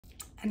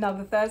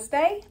Another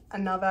Thursday,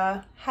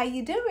 another how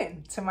you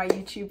doing to my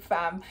YouTube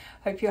fam.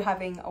 Hope you're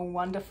having a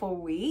wonderful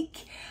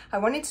week. I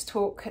wanted to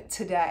talk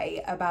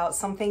today about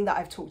something that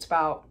I've talked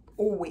about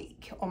all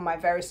week on my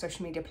various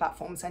social media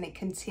platforms, and it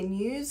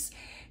continues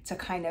to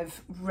kind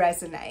of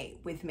resonate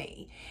with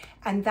me.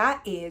 And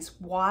that is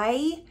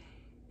why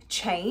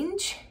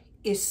change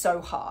is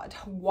so hard.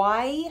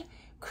 Why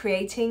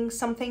creating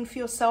something for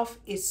yourself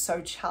is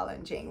so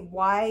challenging.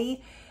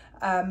 Why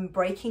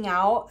breaking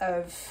out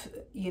of,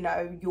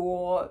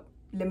 your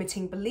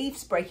limiting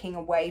beliefs, breaking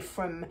away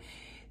from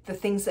the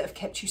things that have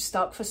kept you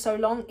stuck for so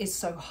long is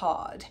so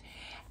hard.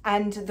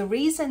 And the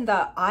reason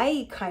that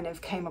I kind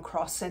of came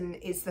across, and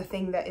is the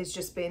thing that has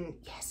just been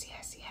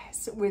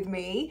yes with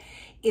me,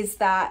 is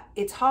that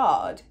it's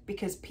hard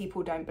because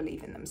people don't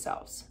believe in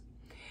themselves.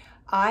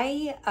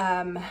 I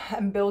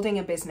am building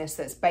a business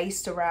that's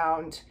based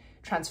around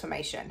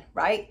transformation,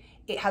 right?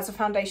 It has a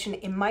foundation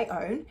in my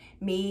own,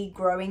 me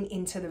growing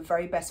into the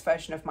very best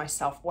version of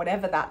myself,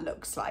 whatever that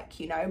looks like,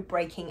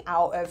 breaking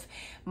out of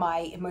my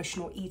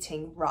emotional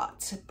eating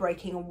rut,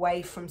 breaking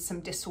away from some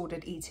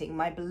disordered eating,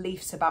 my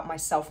beliefs about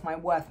myself, my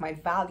worth, my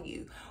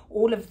value.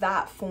 All of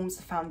that forms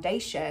the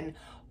foundation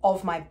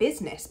of my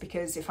business,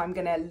 because if I'm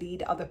going to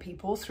lead other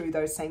people through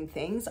those same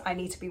things, I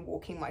need to be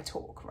walking my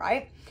talk,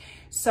 right?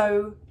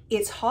 So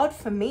it's hard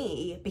for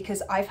me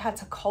because I've had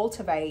to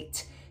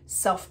cultivate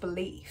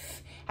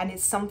self-belief, and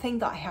it's something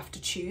that I have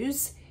to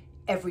choose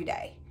every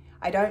day.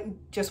 I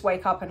don't just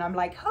wake up and I'm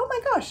like, oh my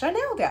gosh, I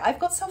nailed it, I've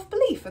got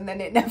self-belief, and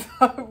then it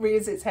never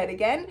rears its head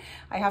again.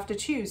 I have to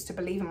choose to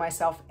believe in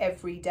myself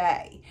every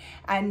day.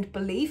 And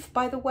belief,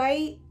 by the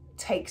way,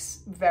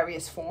 takes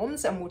various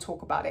forms, and we'll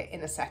talk about it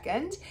in a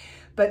second.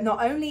 But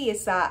not only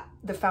is that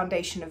the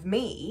foundation of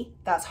me,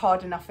 that's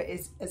hard enough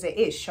as it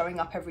is showing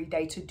up every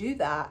day to do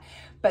that,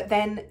 but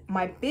then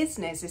my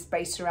business is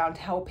based around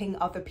helping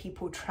other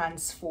people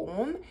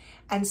transform,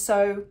 and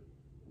so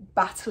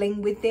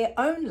battling with their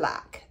own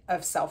lack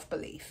of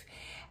self-belief.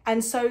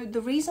 And so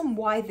the reason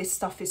why this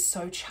stuff is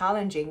so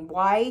challenging,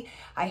 why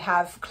I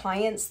have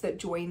clients that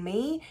join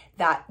me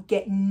that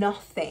get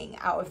nothing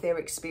out of their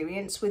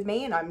experience with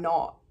me, and I'm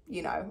not,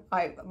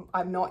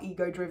 I'm not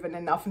ego-driven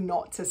enough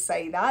not to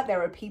say that.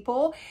 There are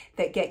people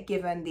that get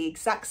given the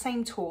exact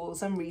same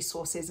tools and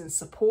resources and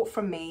support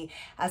from me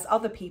as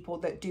other people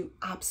that do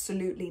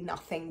absolutely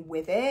nothing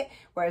with it.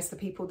 Whereas the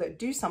people that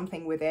do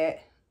something with it,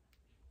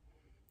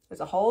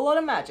 there's a whole lot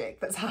of magic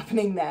that's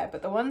happening there.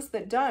 But the ones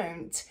that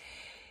don't,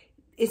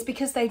 it's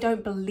because they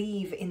don't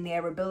believe in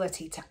their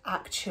ability to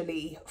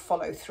actually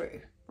follow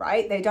through,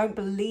 right? They don't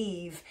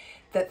believe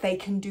that they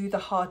can do the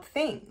hard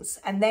things.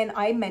 And then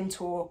I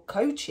mentor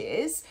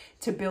coaches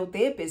to build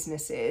their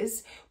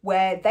businesses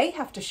where they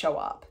have to show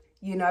up,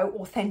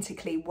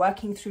 authentically,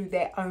 working through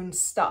their own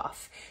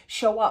stuff,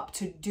 show up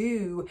to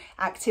do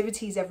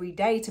activities every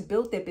day to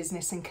build their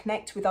business and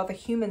connect with other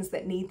humans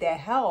that need their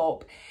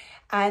help.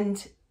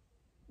 And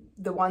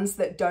the ones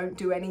that don't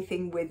do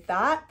anything with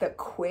that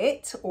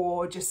quit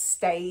or just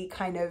stay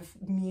kind of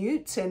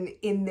mute and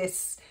in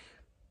this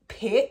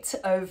pit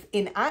of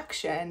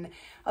inaction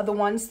are the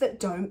ones that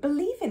don't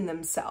believe in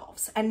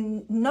themselves.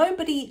 And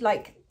nobody,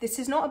 this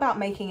is not about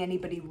making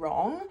anybody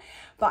wrong,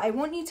 but I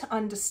want you to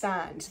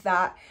understand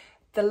that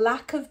the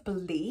lack of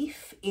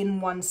belief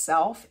in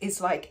oneself is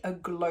like a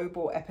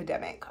global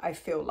epidemic, I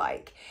feel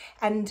like.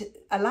 And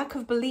a lack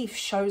of belief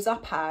shows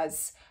up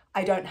as,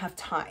 I don't have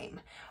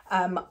time.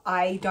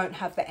 I don't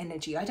have the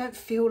energy. I don't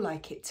feel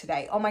like it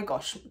today. Oh my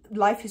gosh,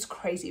 life is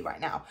crazy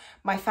right now.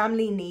 My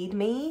family need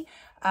me.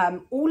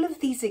 All of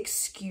these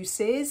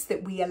excuses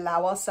that we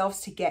allow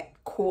ourselves to get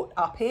caught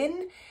up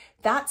in,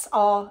 that's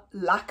our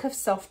lack of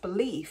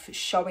self-belief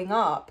showing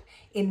up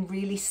in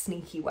really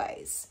sneaky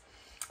ways.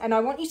 And I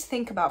want you to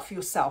think about for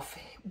yourself,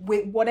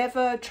 with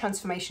whatever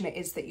transformation it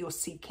is that you're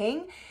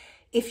seeking,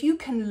 if you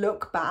can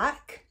look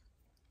back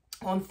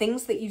on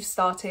things that you've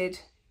started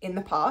in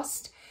the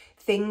past,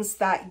 things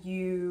that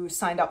you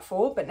signed up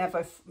for but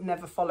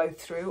never followed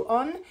through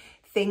on,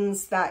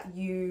 things that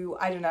you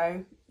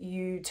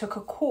took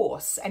a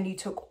course and you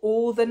took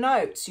all the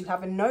notes, you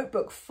have a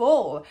notebook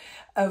full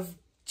of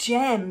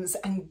gems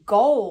and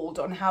gold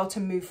on how to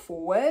move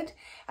forward,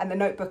 and the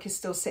notebook is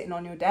still sitting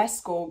on your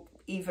desk or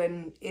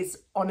even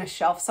is on a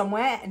shelf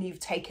somewhere, and you've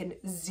taken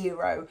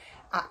zero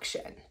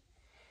action.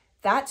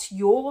 That's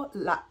your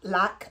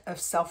lack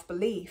of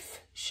self-belief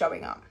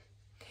showing up.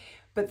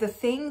 But the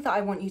thing that I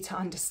want you to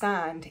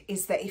understand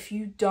is that if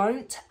you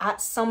don't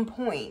at some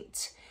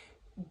point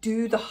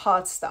do the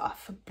hard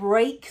stuff,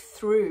 break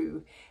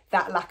through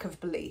that lack of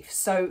belief.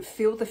 So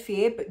feel the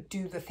fear, but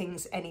do the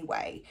things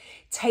anyway.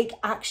 Take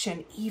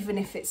action, even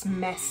if it's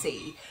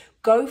messy.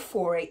 Go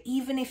for it,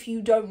 even if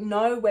you don't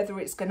know whether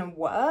it's going to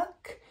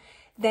work.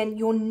 Then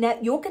you're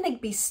going to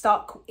be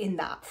stuck in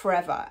that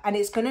forever, and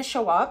it's going to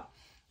show up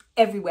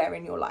everywhere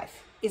in your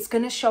life. It's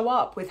going to show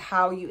up with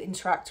how you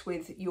interact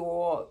with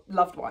your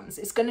loved ones.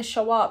 It's going to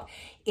show up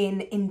in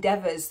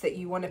endeavors that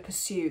you want to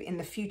pursue in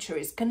the future.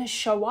 It's going to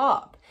show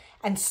up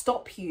and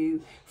stop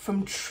you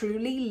from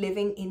truly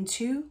living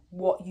into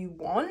what you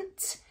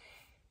want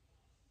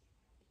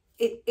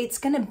it's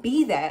going to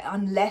be there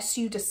unless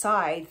you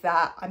decide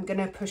that I'm going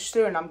to push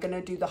through and I'm going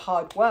to do the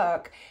hard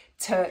work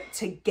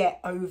to get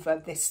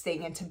over this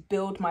thing and to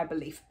build my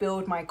belief,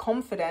 build my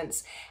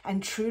confidence,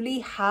 and truly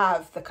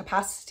have the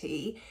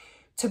capacity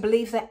to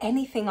believe that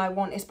anything I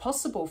want is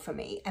possible for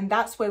me. And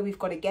that's where we've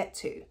got to get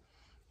to,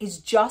 is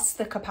just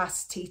the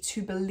capacity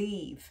to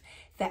believe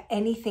that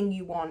anything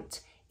you want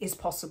is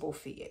possible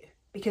for you.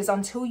 Because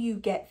until you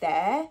get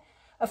there,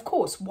 of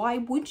course, why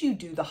would you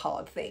do the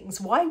hard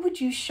things? Why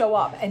would you show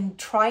up and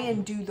try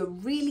and do the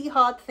really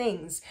hard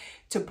things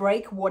to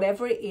break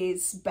whatever it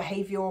is,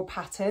 behavioral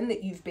pattern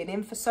that you've been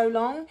in for so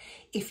long,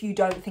 if you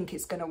don't think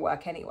it's going to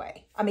work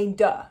anyway? I mean,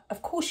 duh,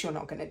 of course you're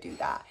not going to do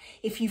that.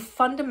 If you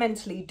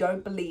fundamentally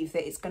don't believe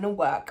that it's going to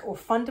work, or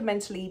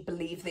fundamentally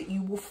believe that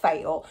you will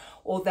fail,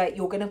 or that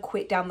you're going to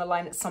quit down the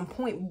line at some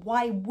point,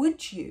 why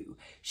would you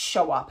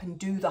show up and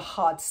do the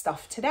hard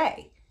stuff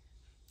today?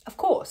 Of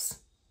course,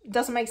 it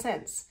doesn't make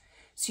sense.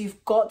 So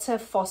you've got to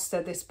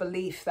foster this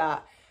belief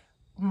that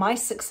my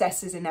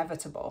success is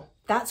inevitable.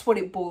 That's what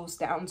it boils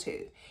down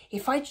to.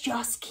 If I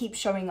just keep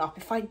showing up,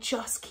 if I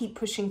just keep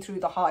pushing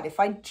through the hard, if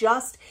I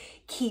just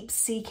keep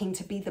seeking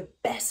to be the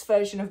best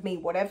version of me,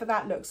 whatever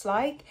that looks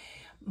like,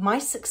 my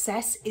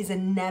success is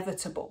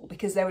inevitable,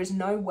 because there is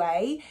no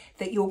way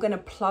that you're going to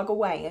plug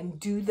away and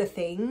do the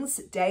things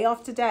day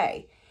after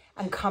day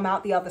and come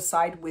out the other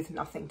side with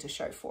nothing to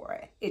show for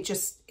it.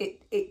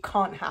 It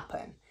can't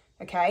happen.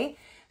 Okay.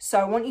 So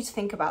I want you to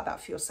think about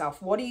that for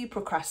yourself. What are you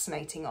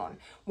procrastinating on?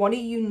 What are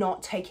you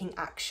not taking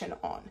action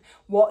on?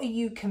 What are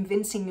you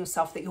convincing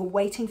yourself that you're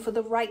waiting for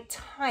the right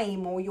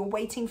time, or you're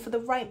waiting for the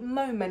right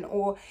moment,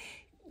 or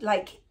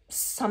like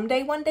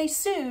someday, one day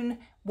soon?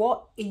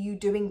 What are you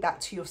doing that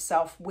to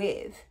yourself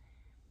with?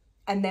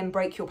 And then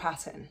break your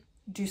pattern.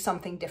 Do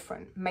something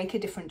different. Make a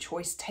different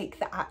choice. Take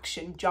the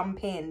action.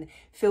 Jump in.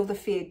 Feel the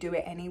fear. Do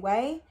it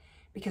anyway,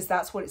 because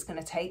that's what it's going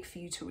to take for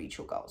you to reach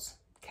your goals.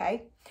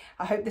 Okay,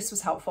 I hope this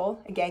was helpful.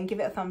 Again,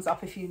 give it a thumbs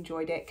up if you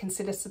enjoyed it.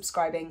 Consider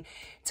subscribing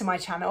to my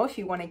channel if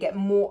you want to get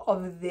more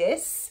of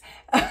this.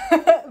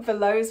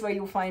 Below is where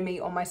you'll find me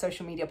on my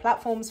social media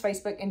platforms,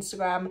 Facebook,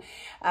 Instagram,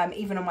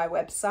 even on my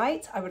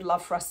website. I would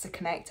love for us to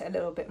connect a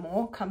little bit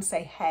more. Come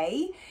say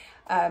hey.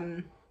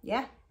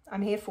 Yeah,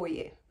 I'm here for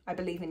you. I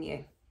believe in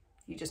you.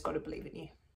 You just got to believe in you.